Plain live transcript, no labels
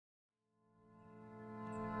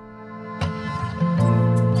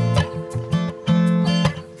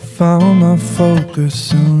found my focus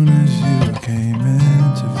soon as you came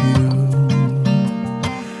into view.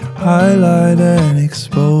 Highlight and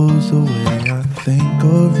expose the way I think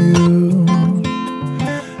of you.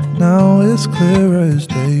 Now it's clear as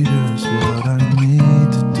day just what I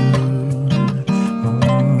need to do.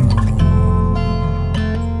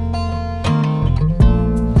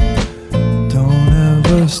 Don't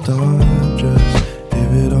ever stop, just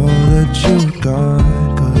give it all that you got,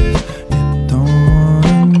 'cause you don't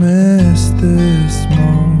wanna miss this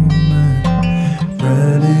moment.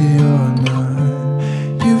 Ready or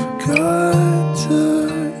not, you've got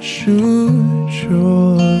to shoot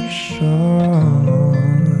your shot.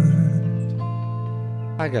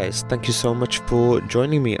 Hi guys, thank you so much for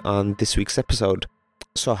joining me on this week's episode.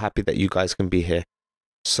 So happy that you guys can be here.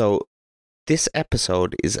 So this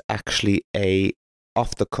episode is actually a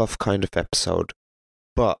off-the-cuff kind of episode,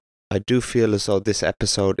 but I do feel as though this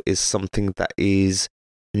episode is something that is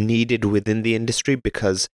needed within the industry,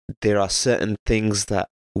 because there are certain things that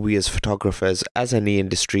we as photographers, as any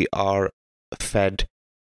industry, are fed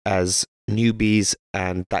as newbies,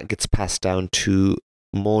 and that gets passed down to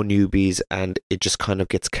more newbies, and it just kind of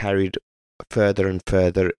gets carried further and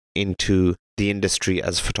further into the industry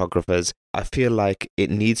as photographers. I feel like it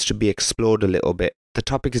needs to be explored a little bit. The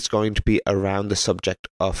topic is going to be around the subject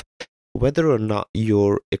of whether or not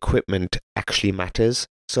your equipment actually matters.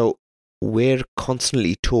 So we're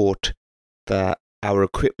constantly taught that our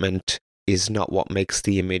equipment is not what makes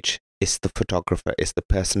the image, it's the photographer, it's the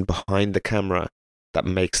person behind the camera that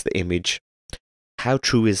makes the image. How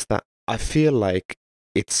true is that? I feel like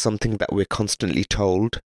it's something that we're constantly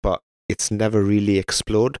told, but it's never really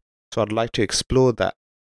explored. So I'd like to explore that,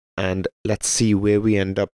 and let's see where we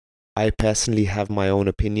end up. I personally have my own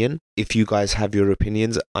opinion. If you guys have your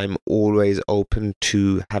opinions, I'm always open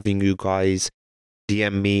to having you guys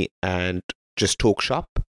DM me and just talk shop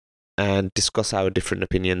and discuss our different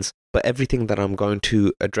opinions. But everything that I'm going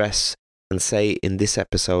to address and say in this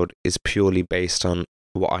episode is purely based on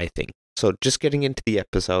what I think. So just getting into the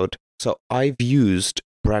episode. So I've used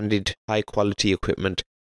branded high quality equipment,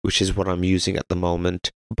 which is what I'm using at the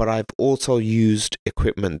moment. But I've also used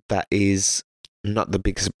equipment that is not the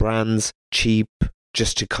biggest brands, cheap,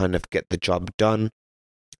 just to kind of get the job done.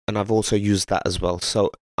 And I've also used that as well. So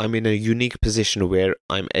I'm in a unique position where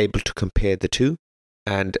I'm able to compare the two.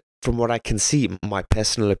 And from what I can see, my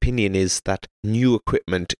personal opinion is that new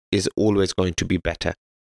equipment is always going to be better,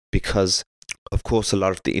 because of course, a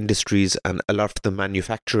lot of the industries and a lot of the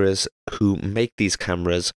manufacturers who make these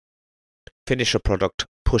cameras finish a product,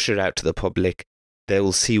 push it out to the public. They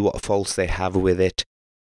will see what faults they have with it,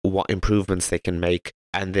 what improvements they can make,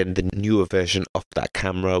 and then the newer version of that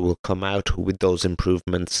camera will come out with those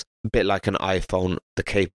improvements. A bit like an iPhone, the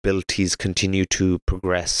capabilities continue to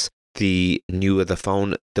progress. The newer the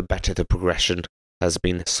phone, the better the progression has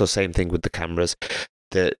been. So same thing with the cameras.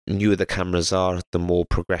 The newer the cameras are, the more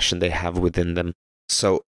progression they have within them.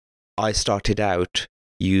 So I started out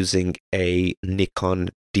using a Nikon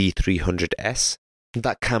D300S.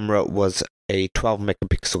 That camera was a 12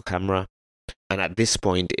 megapixel camera. And at this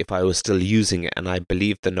point, if I was still using it, and I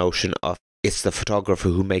believe the notion of it's the photographer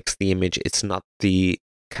who makes the image, it's not the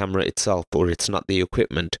camera itself, or it's not the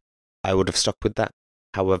equipment, I would have stuck with that.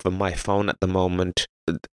 However, my phone at the moment,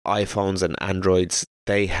 iPhones and Androids,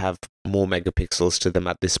 they have more megapixels to them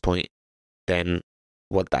at this point than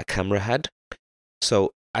what that camera had.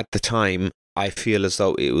 So at the time, I feel as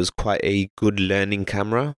though it was quite a good learning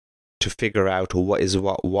camera to figure out what is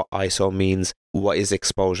what ISO means, what is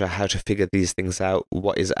exposure, how to figure these things out,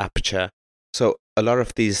 what is aperture. So a lot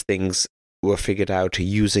of these things were figured out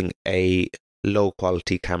using a low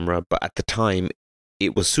quality camera, but at the time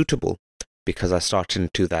it was suitable because I started in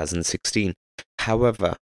 2016.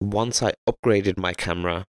 However, once I upgraded my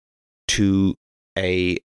camera to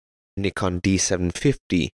a Nikon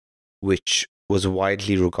D750, which was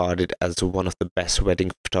widely regarded as one of the best wedding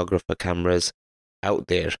photographer cameras out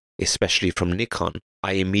there, especially from Nikon,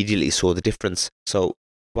 I immediately saw the difference. So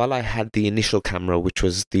while I had the initial camera, which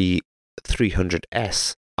was the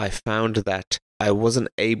 300S, I found that I wasn't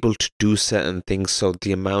able to do certain things. So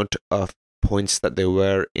the amount of points that there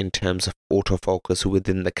were in terms of autofocus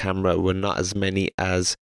within the camera were not as many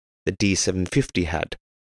as the D750 had.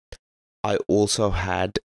 I also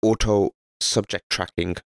had auto subject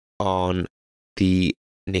tracking on the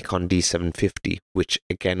Nikon D750, which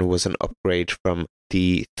again was an upgrade from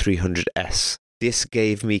the 300S. This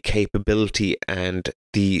gave me capability and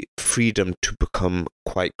the freedom to become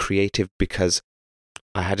quite creative, because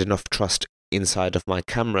I had enough trust inside of my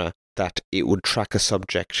camera that it would track a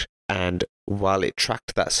subject, and while it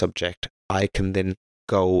tracked that subject, I can then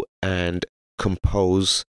go and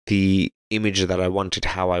compose the image that I wanted,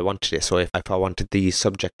 how I wanted it. So if I wanted the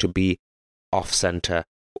subject to be off center,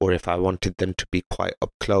 or if I wanted them to be quite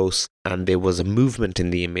up close and there was a movement in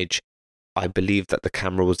the image, I believe that the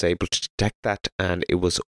camera was able to detect that, and it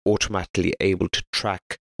was automatically able to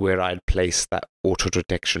track where I'd place that auto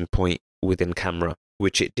detection point within camera,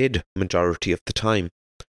 which it did majority of the time.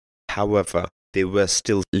 However, there were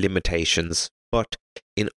still limitations, but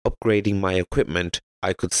in upgrading my equipment,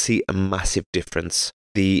 I could see a massive difference.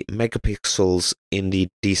 The megapixels in the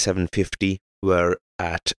D750 were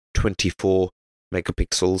at 24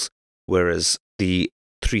 megapixels, whereas the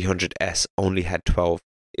 300S only had 12.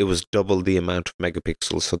 It was double the amount of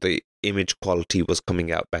megapixels, so the image quality was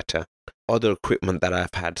coming out better. Other equipment that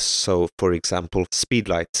I've had, so for example,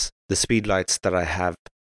 speedlights. The speedlights that I have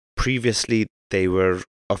previously, they were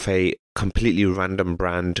of a completely random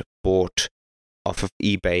brand bought off of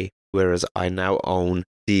eBay, whereas I now own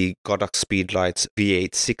the Godox Speedlights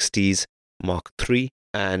V860s Mark III,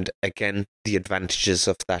 and again, the advantages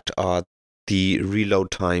of that are the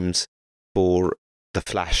reload times for the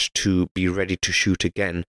flash to be ready to shoot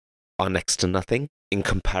again are next to nothing in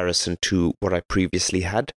comparison to what I previously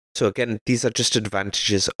had. So again, these are just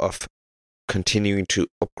advantages of continuing to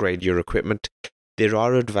upgrade your equipment. There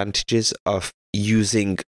are advantages of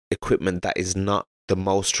using equipment that is not the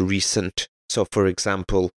most recent. So for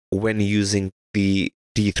example, when using the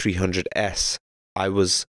D300S, I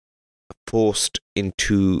was forced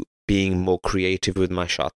into being more creative with my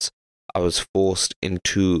shots. I was forced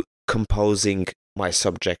into composing my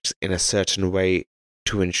subjects in a certain way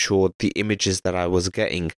to ensure the images that I was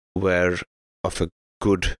getting were of a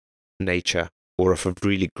good nature or of a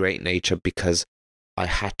really great nature, because I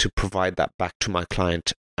had to provide that back to my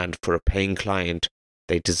client, and for a paying client,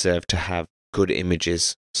 they deserve to have good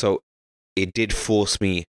images. So it did force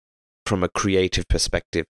me from a creative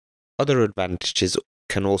perspective. Other advantages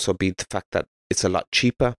can also be the fact that it's a lot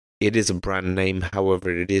cheaper. It is a brand name, however,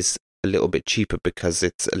 it is a little bit cheaper because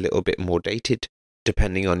it's a little bit more dated,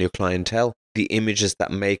 depending on your clientele. The images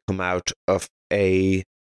that may come out of a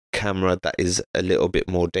camera that is a little bit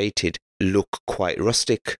more dated look quite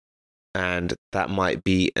rustic, and that might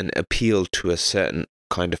be an appeal to a certain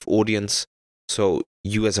kind of audience. So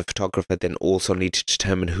you as a photographer then also need to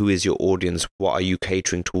determine who is your audience, what are you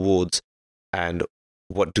catering towards, and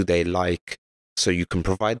what do they like, so you can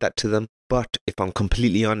provide that to them. But if I'm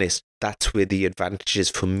completely honest, that's where the advantages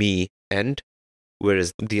for me end,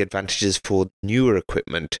 whereas the advantages for newer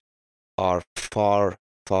equipment are far,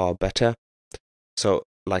 far better. So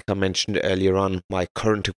like I mentioned earlier on, my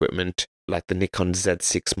current equipment, like the Nikon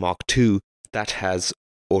Z6 Mark II, that has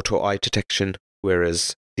auto eye detection,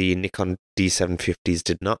 whereas the Nikon D750s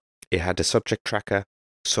did not. It had a subject tracker,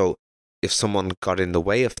 so if someone got in the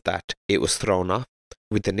way of that, it was thrown off.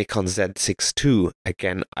 With the Nikon Z6 II,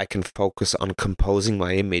 again, I can focus on composing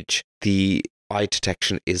my image. The eye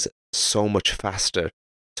detection is so much faster,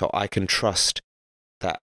 so I can trust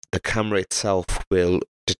that the camera itself will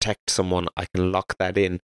detect someone. I can lock that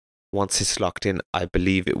in. Once it's locked in, I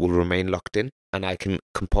believe it will remain locked in, and I can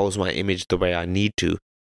compose my image the way I need to,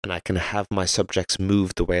 and I can have my subjects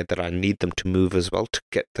move the way that I need them to move as well to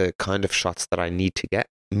get the kind of shots that I need to get.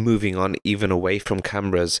 Moving on even away from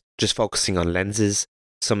cameras, just focusing on lenses,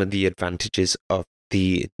 some of the advantages of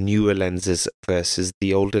the newer lenses versus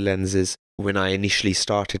the older lenses. When I initially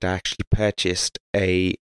started, I actually purchased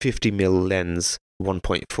a 50mm lens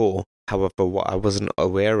 1.4. However, what I wasn't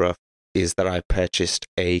aware of is that I purchased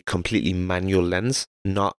a completely manual lens,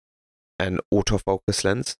 not an autofocus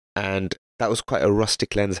lens, and that was quite a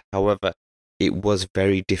rustic lens. However, it was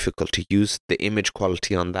very difficult to use. The image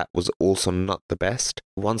quality on that was also not the best.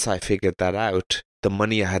 Once I figured that out, the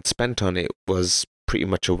money I had spent on it was pretty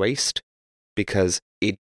much a waste, because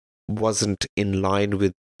it wasn't in line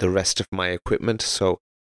with the rest of my equipment. So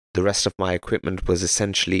the rest of my equipment was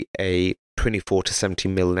essentially a 24 to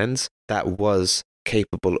 70mm lens that was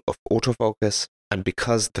capable of autofocus, and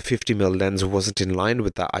because the 50mm lens wasn't in line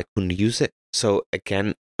with that, I couldn't use it. So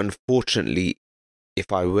again, unfortunately,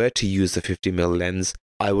 if I were to use the 50mm lens,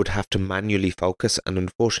 I would have to manually focus, and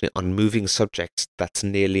unfortunately on moving subjects, that's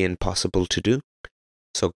nearly impossible to do.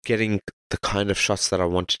 So getting the kind of shots that I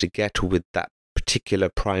wanted to get with that particular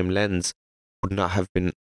prime lens would not have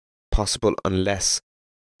been possible unless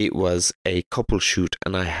it was a couple shoot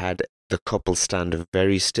and I had the couple stand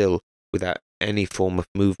very still without any form of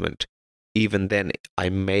movement. Even then, I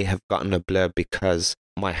may have gotten a blur because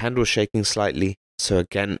my hand was shaking slightly. So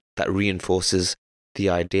again, that reinforces the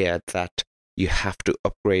idea that you have to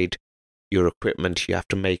upgrade your equipment. You have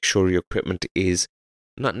to make sure your equipment is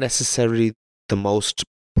not necessarily the most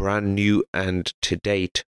brand new and to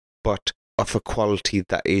date, but of a quality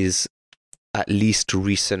that is at least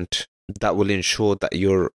recent, that will ensure that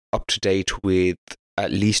you're up to date with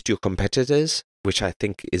at least your competitors, which I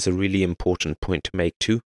think is a really important point to make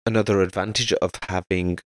too. Another advantage of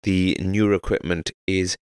having the newer equipment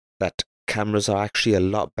is that cameras are actually a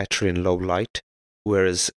lot better in low light,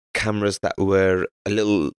 whereas cameras that were a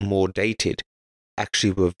little more dated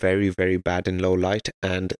actually were very, very bad in low light,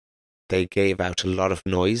 and they gave out a lot of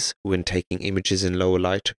noise when taking images in lower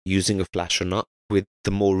light, using a flash or not. With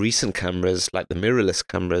the more recent cameras, like the mirrorless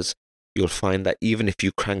cameras, you'll find that even if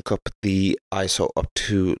you crank up the ISO up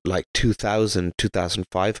to like 2000,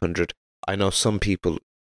 2500, I know some people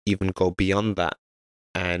even go beyond that,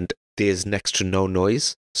 and there's next to no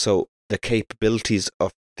noise. So the capabilities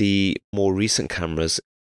of the more recent cameras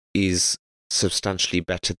is substantially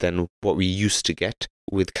better than what we used to get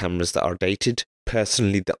with cameras that are dated.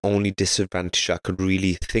 Personally, the only disadvantage I could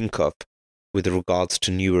really think of with regards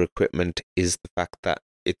to newer equipment is the fact that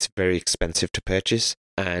it's very expensive to purchase.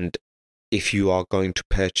 And if you are going to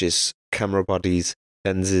purchase camera bodies,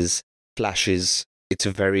 lenses, flashes, it's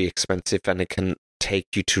very expensive, and it can take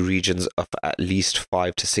you to regions of at least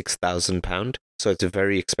 £5,000 to £6,000. So it's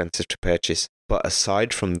very expensive to purchase. But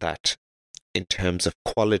aside from that, in terms of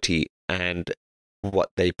quality and what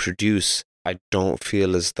they produce, I don't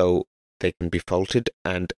feel as though they can be faulted.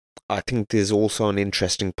 And I think there's also an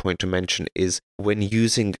interesting point to mention is when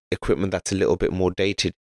using equipment that's a little bit more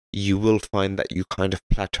dated, you will find that you kind of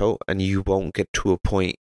plateau and you won't get to a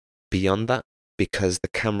point beyond that, because the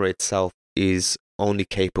camera itself is only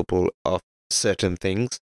capable of certain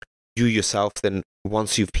things. You yourself, then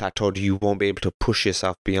once you've plateaued, you won't be able to push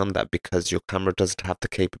yourself beyond that because your camera doesn't have the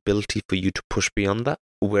capability for you to push beyond that.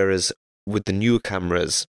 Whereas with the newer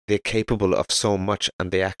cameras, they're capable of so much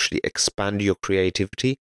and they actually expand your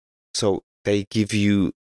creativity. So they give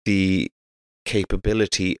you the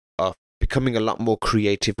capability of becoming a lot more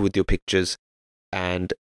creative with your pictures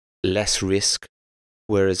and less risk.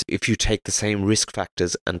 Whereas if you take the same risk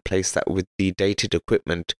factors and place that with the dated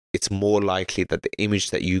equipment, it's more likely that the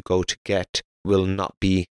image that you go to get will not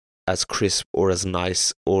be as crisp or as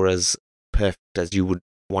nice or as perfect as you would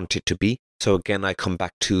want it to be. So again, I come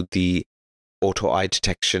back to the auto eye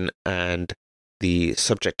detection and the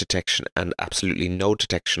subject detection and absolutely no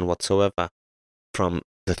detection whatsoever from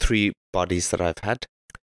the three bodies that I've had.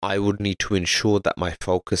 I would need to ensure that my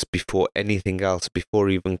focus before anything else, before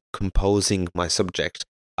even composing my subject,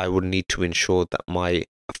 I would need to ensure that my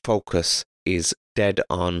focus is dead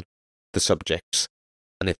on the subjects.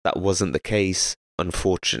 And if that wasn't the case,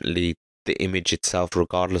 unfortunately, the image itself,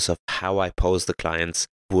 regardless of how I pose the clients,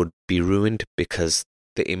 would be ruined because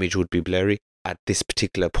the image would be blurry. At this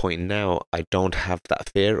particular point now, I don't have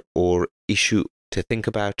that fear or issue to think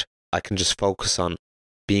about. I can just focus on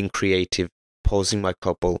being creative, posing my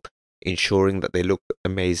couple, ensuring that they look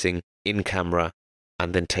amazing in camera,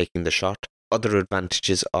 and then taking the shot. Other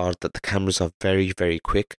advantages are that the cameras are very, very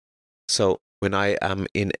quick. So when I am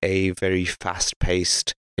in a very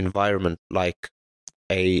fast-paced environment like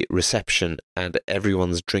a reception and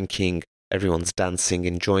everyone's drinking, everyone's dancing,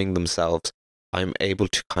 enjoying themselves, I'm able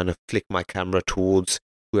to kind of flick my camera towards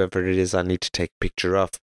whoever it is I need to take a picture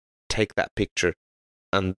of, take that picture,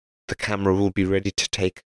 and the camera will be ready to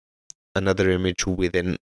take another image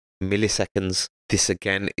within milliseconds. This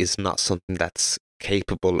again is not something that's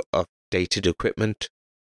capable of dated equipment,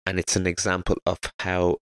 and it's an example of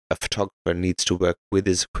how a photographer needs to work with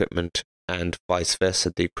his equipment and vice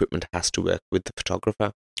versa. The equipment has to work with the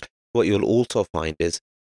photographer. What you'll also find is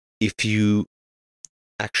if you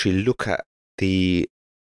actually look at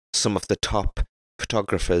some of the top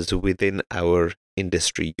photographers within our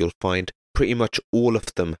industry, you'll find pretty much all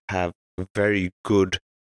of them have very good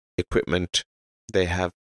equipment. They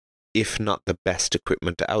have, if not the best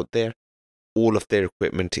equipment out there. All of their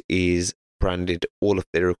equipment is branded, all of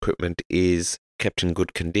their equipment is kept in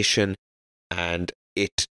good condition, and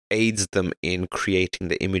it aids them in creating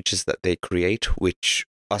the images that they create, which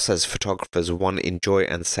us as photographers, one, enjoy,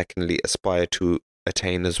 and secondly, aspire to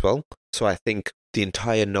attain as well. So I think the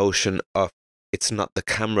entire notion of it's not the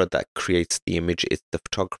camera that creates the image, it's the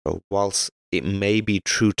photographer, whilst it may be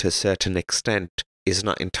true to a certain extent, is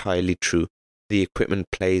not entirely true. The equipment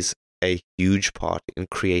plays a huge part in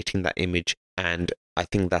creating that image, and I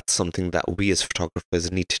think that's something that we as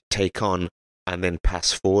photographers need to take on and then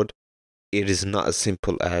pass forward. It is not as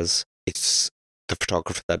simple as it's the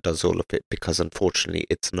photographer that does all of it, because unfortunately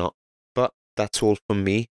it's not. But that's all from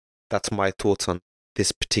me. That's my thoughts on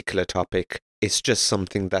this particular topic. It's just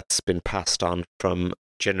something that's been passed on from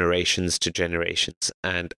generations to generations,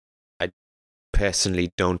 and I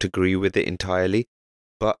personally don't agree with it entirely.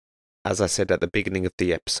 But as I said at the beginning of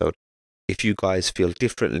the episode, if you guys feel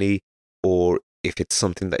differently, or if it's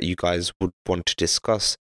something that you guys would want to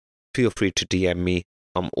discuss, feel free to DM me.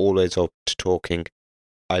 I'm always open to talking.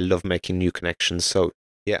 I love making new connections. So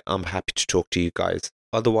yeah, I'm happy to talk to you guys.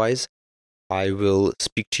 Otherwise, I will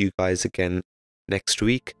speak to you guys again next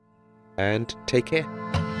week, and take care.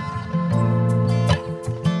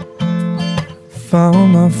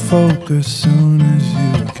 Found my focus soon as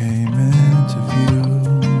you came into view.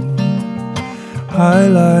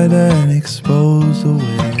 Highlight and expose the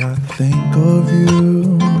way I think of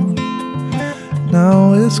you.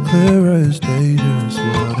 Now it's clear as day just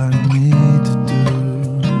what I need to do.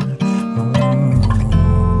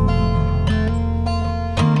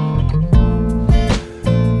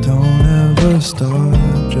 Don't ever stop,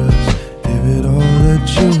 just give it all that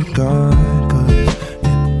you got, 'cause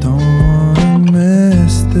you don't wanna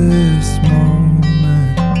miss this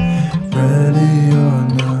moment. Ready or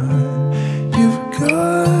not, you've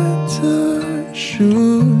got to shoot.